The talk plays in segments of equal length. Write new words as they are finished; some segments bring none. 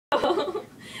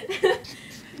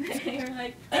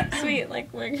like, sweet,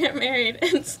 like, we're getting married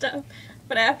and stuff.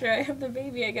 But after I have the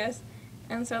baby, I guess.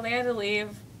 And so they had to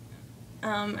leave.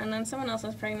 And then someone else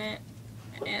was pregnant.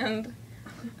 And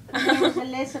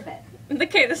Elizabeth.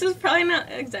 okay, this is probably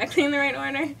not exactly in the right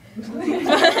order.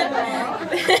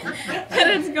 But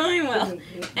it's going well.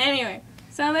 Anyway,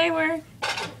 so they were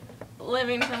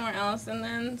living somewhere else, and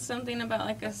then something about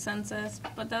like a census,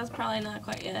 but that was probably not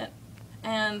quite yet.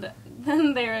 And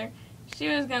then she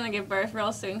was going to give birth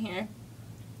real soon here.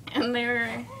 And they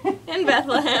were in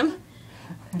Bethlehem,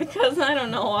 because I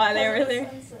don't know why they were there.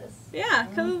 Yeah,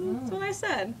 because that's what I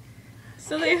said.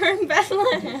 So they were in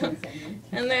Bethlehem,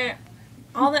 and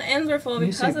all the inns were full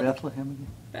because of Bethlehem again?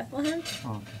 Bethlehem.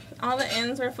 Oh, okay. All the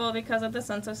inns were full because of the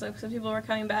census, so people were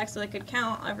coming back so they could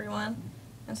count everyone.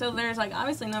 And so there's like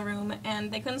obviously no room,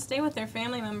 and they couldn't stay with their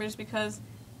family members because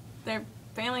their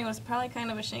family was probably kind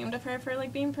of ashamed of her for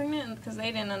like being pregnant because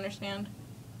they didn't understand.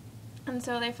 And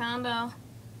so they found a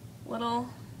little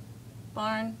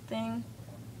barn thing,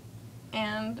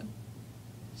 and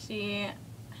she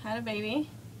had a baby,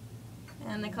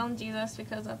 and they call him Jesus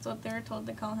because that's what they were told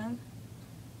to call him.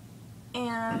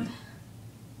 And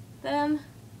then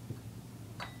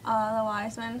the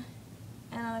wise men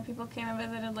and other people came and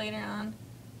visited later on,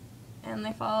 and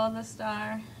they followed the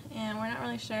star, and we're not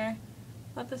really sure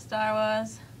what the star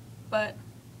was, but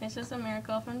it's just a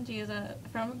miracle from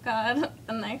God,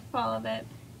 and they followed it,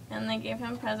 and they gave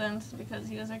him presents because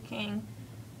he was their king,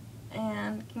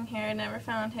 and King Herod never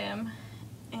found him,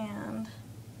 and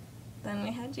then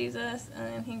we had Jesus, and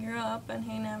then he grew up, and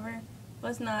he never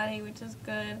was naughty, which is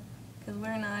good, because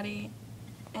we're naughty,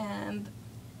 and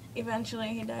eventually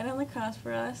he died on the cross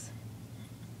for us,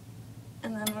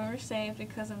 and then we were saved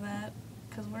because of that,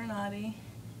 because we're naughty,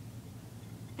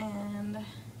 and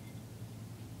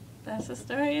that's the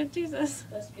story of Jesus.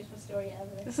 Best Christmas story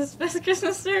ever. This is the best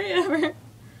Christmas story ever.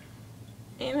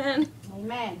 Amen.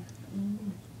 Amen.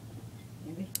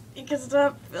 Maybe. You can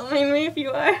stop filming me if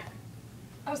you are.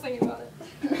 I was thinking about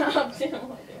it. No, Tim.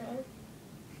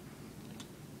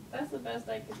 That's the best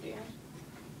I could do.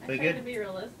 I tried to be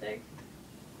realistic.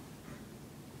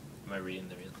 Am I reading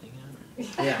the real thing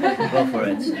now? Yeah, go for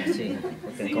it. Let's see. We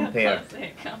can See compare. how close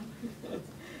they come.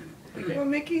 Okay. Well,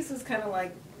 Mickey's is kind of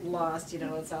like lost, you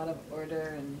know, it's out of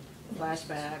order and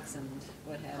flashbacks and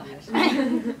what have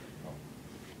you.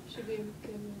 Should be a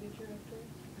good movie director.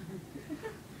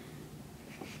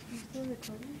 Still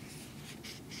recording?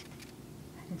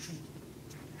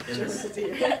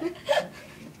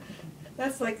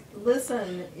 That's like,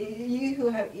 listen, you who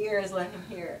have ears, let him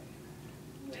hear.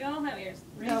 We all have ears.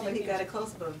 No, but he got a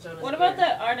close-up of Jonah's What about ear.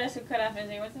 the artist who cut off his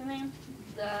ear? What's his name?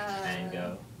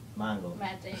 Mango. Mango.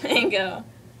 Mango.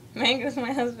 Mango's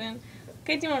my husband.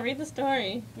 Okay, do you want to read the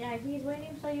story? Yeah, he's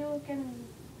waiting so you can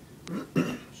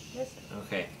listen.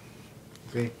 Okay.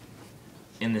 Great.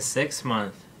 In the 6th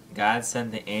month, God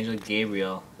sent the angel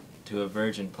Gabriel to a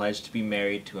virgin pledged to be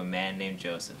married to a man named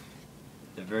Joseph.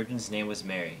 The virgin's name was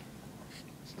Mary.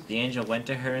 The angel went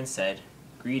to her and said,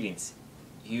 "Greetings,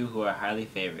 you who are highly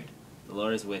favored. The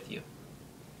Lord is with you."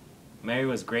 Mary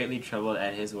was greatly troubled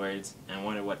at his words and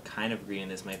wondered what kind of greeting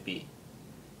this might be.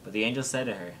 But the angel said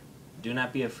to her, "Do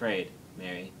not be afraid,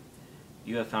 Mary.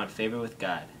 You have found favor with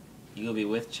God. You will be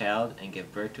with child and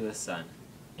give birth to a son,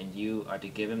 and you are to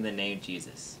give him the name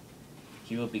Jesus.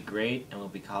 He will be great and will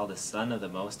be called the Son of the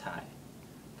Most High.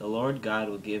 The Lord God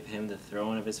will give him the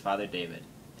throne of his father David,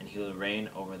 and he will reign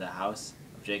over the house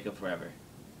of Jacob forever.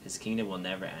 His kingdom will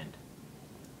never end."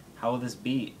 "How will this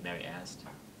be?" Mary asked.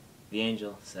 The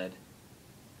angel said,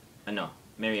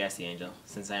 Mary asked the angel,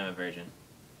 "Since I am a virgin."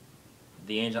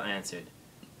 The angel answered,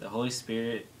 "The Holy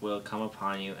Spirit will come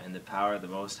upon you, and the power of the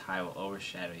Most High will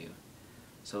overshadow you.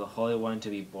 So the Holy One to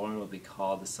be born will be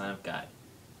called the Son of God.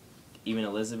 Even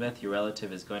Elizabeth, your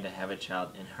relative, is going to have a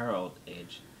child in her old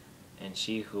age, and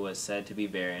she who was said to be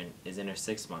barren is in her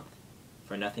 6th month,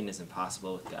 for nothing is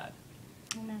impossible with God."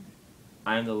 Amen.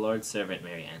 "I am the Lord's servant,"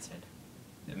 Mary answered.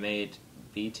 "May it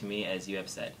be to me as you have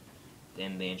said."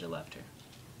 Then the angel left her.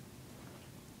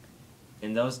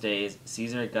 In those days,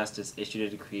 Caesar Augustus issued a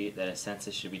decree that a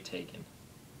census should be taken.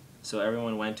 So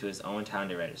everyone went to his own town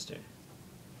to register.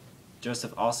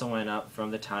 Joseph also went up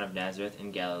from the town of Nazareth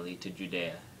in Galilee to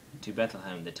Judea, to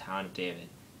Bethlehem, the town of David,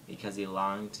 because he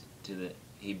belonged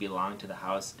to the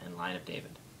house and line of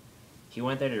David. He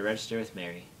went there to register with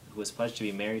Mary, who was pledged to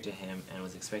be married to him and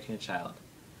was expecting a child.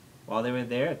 While they were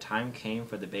there, a time came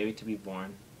for the baby to be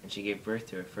born, and she gave birth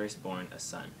to her firstborn, a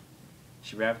son.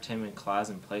 She wrapped him in cloths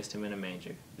and placed him in a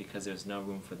manger, because there was no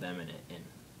room for them in an inn.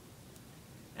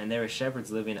 And there were shepherds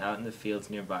living out in the fields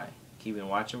nearby, keeping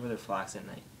watch over their flocks at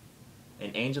night.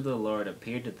 An angel of the Lord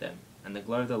appeared to them, and the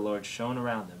glory of the Lord shone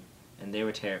around them, and they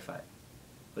were terrified.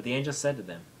 But the angel said to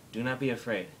them, "Do not be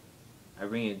afraid. I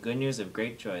bring you good news of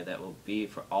great joy that will be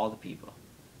for all the people.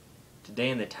 Today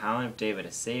in the town of David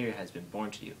a Savior has been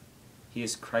born to you. He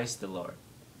is Christ the Lord.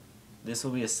 This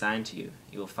will be a sign to you.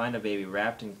 You will find a baby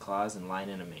wrapped in cloths and lying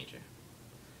in a manger."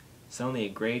 Suddenly a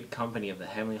great company of the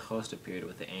heavenly host appeared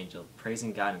with the angel,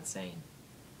 praising God and saying,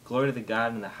 "Glory to the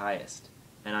God in the highest,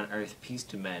 and on earth peace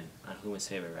to men on whom his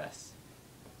favor rests."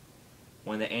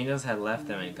 When the angels had left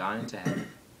them and gone into heaven,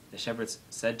 the shepherds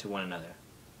said to one another,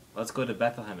 "Let's go to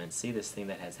Bethlehem and see this thing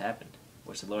that has happened,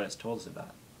 which the Lord has told us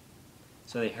about."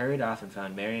 So they hurried off and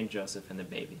found Mary and Joseph and the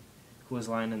baby, who was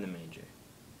lying in the manger.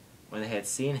 When they had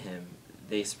seen him,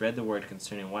 they spread the word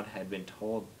concerning what had been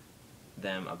told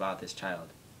them about this child,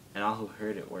 and all who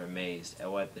heard it were amazed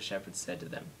at what the shepherds said to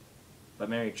them. But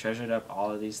Mary treasured up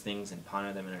all of these things and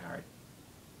pondered them in her heart.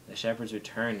 The shepherds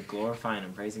returned, glorifying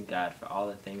and praising God for all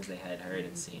the things they had heard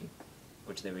and seen,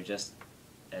 which they were just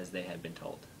as they had been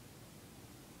told.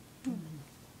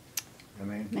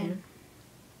 Amen. Amen.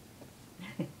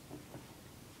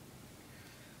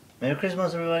 Merry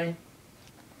Christmas, everybody.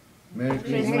 Merry Merry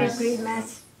Christmas.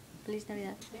 Christmas. Feliz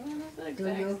Navidad. That's the Do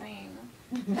you? exact same.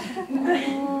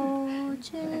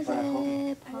 Noche de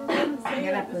paz. Voy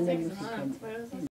a poner 6 música. months. Where was this?